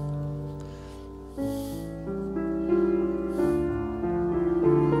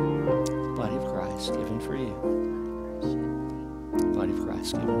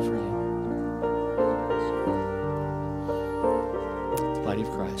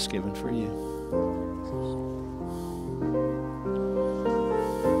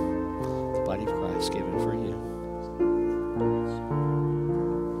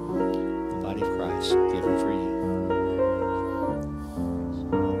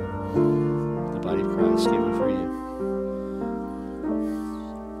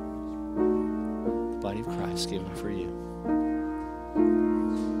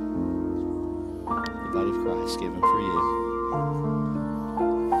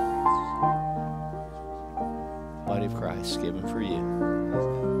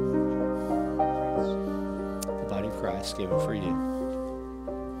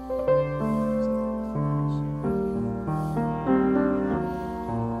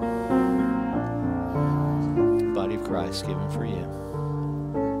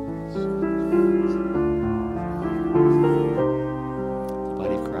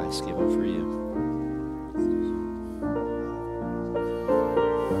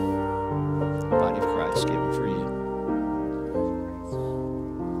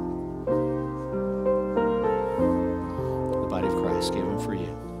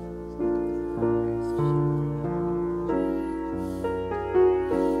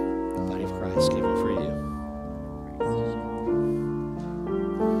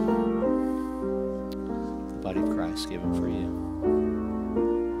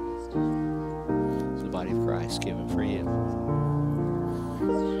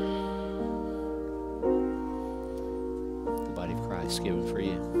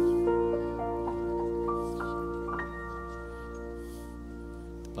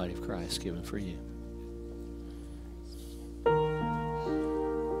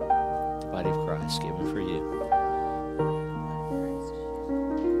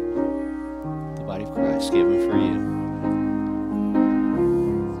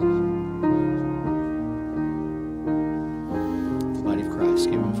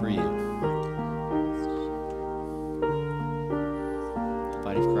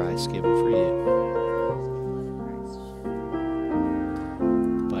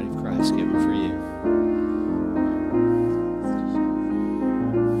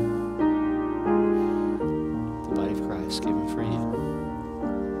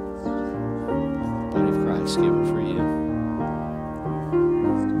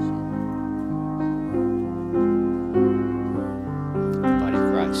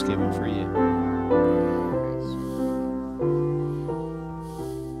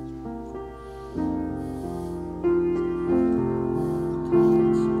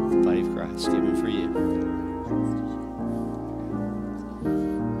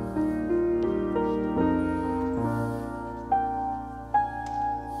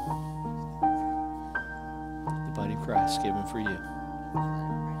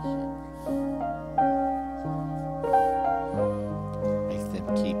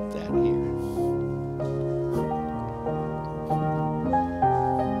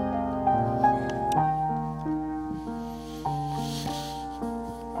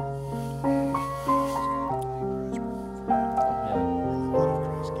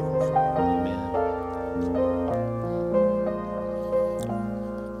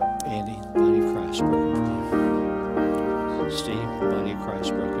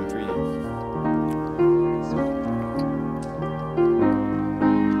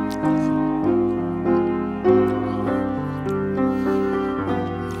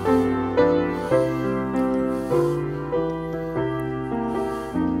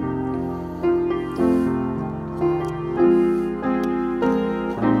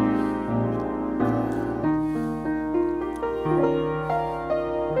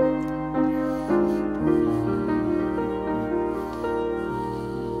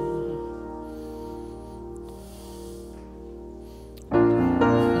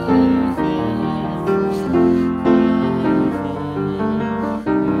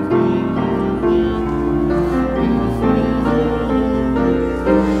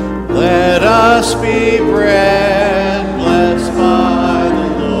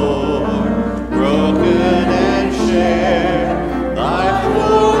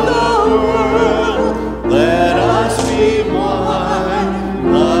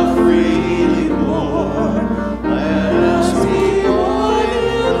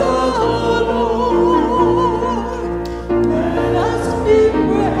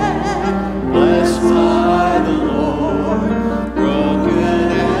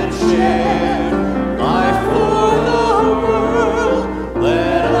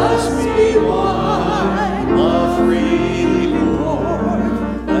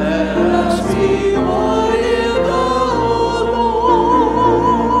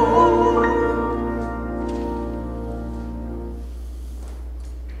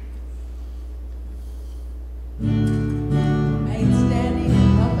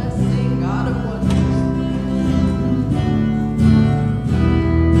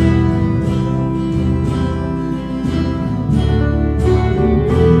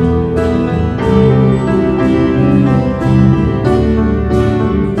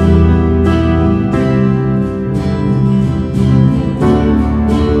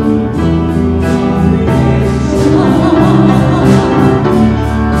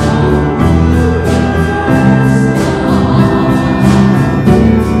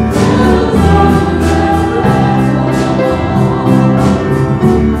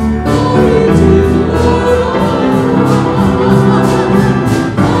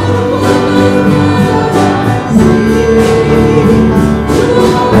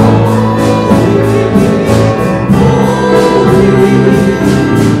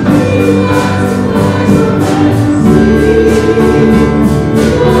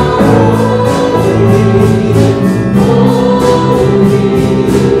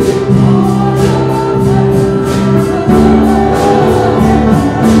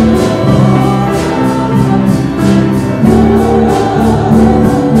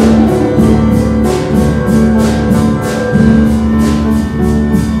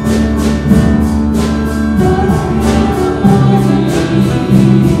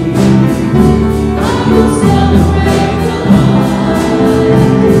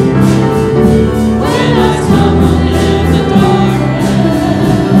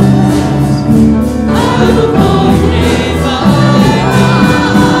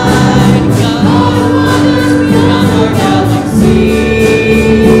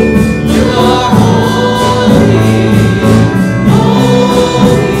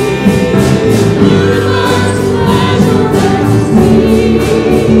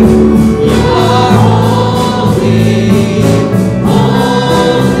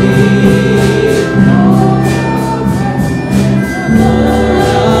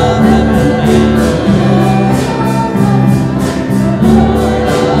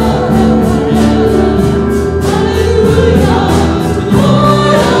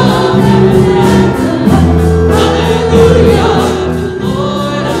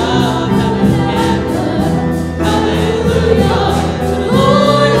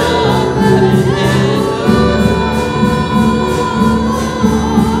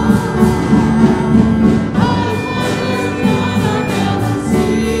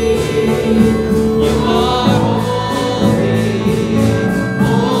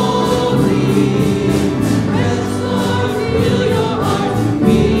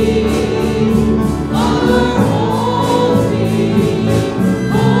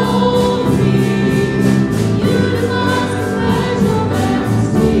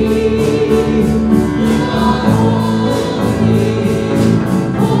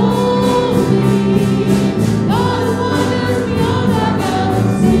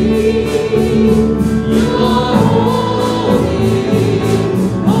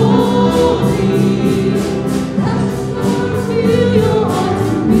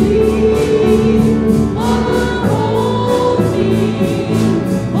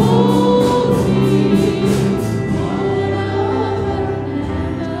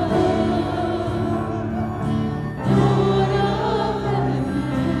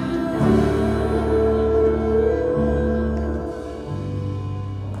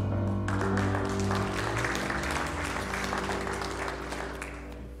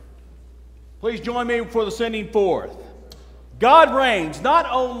 Please join me for the sending forth. God reigns not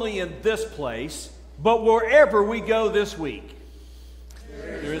only in this place, but wherever we go this week.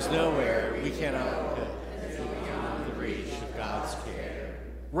 There is nowhere we cannot go beyond the reach of God's care.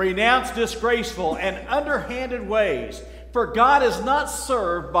 Renounce disgraceful and underhanded ways, for God is not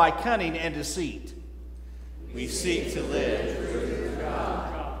served by cunning and deceit. We seek to live through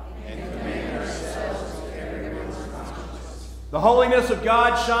God and command ourselves to everyone's conscience. The holiness of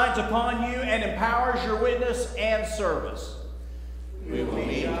God shines upon you and empowers your witness and service. We will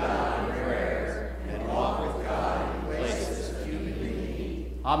meet God in prayer and walk with God in places of human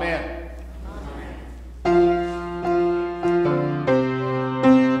need. Amen.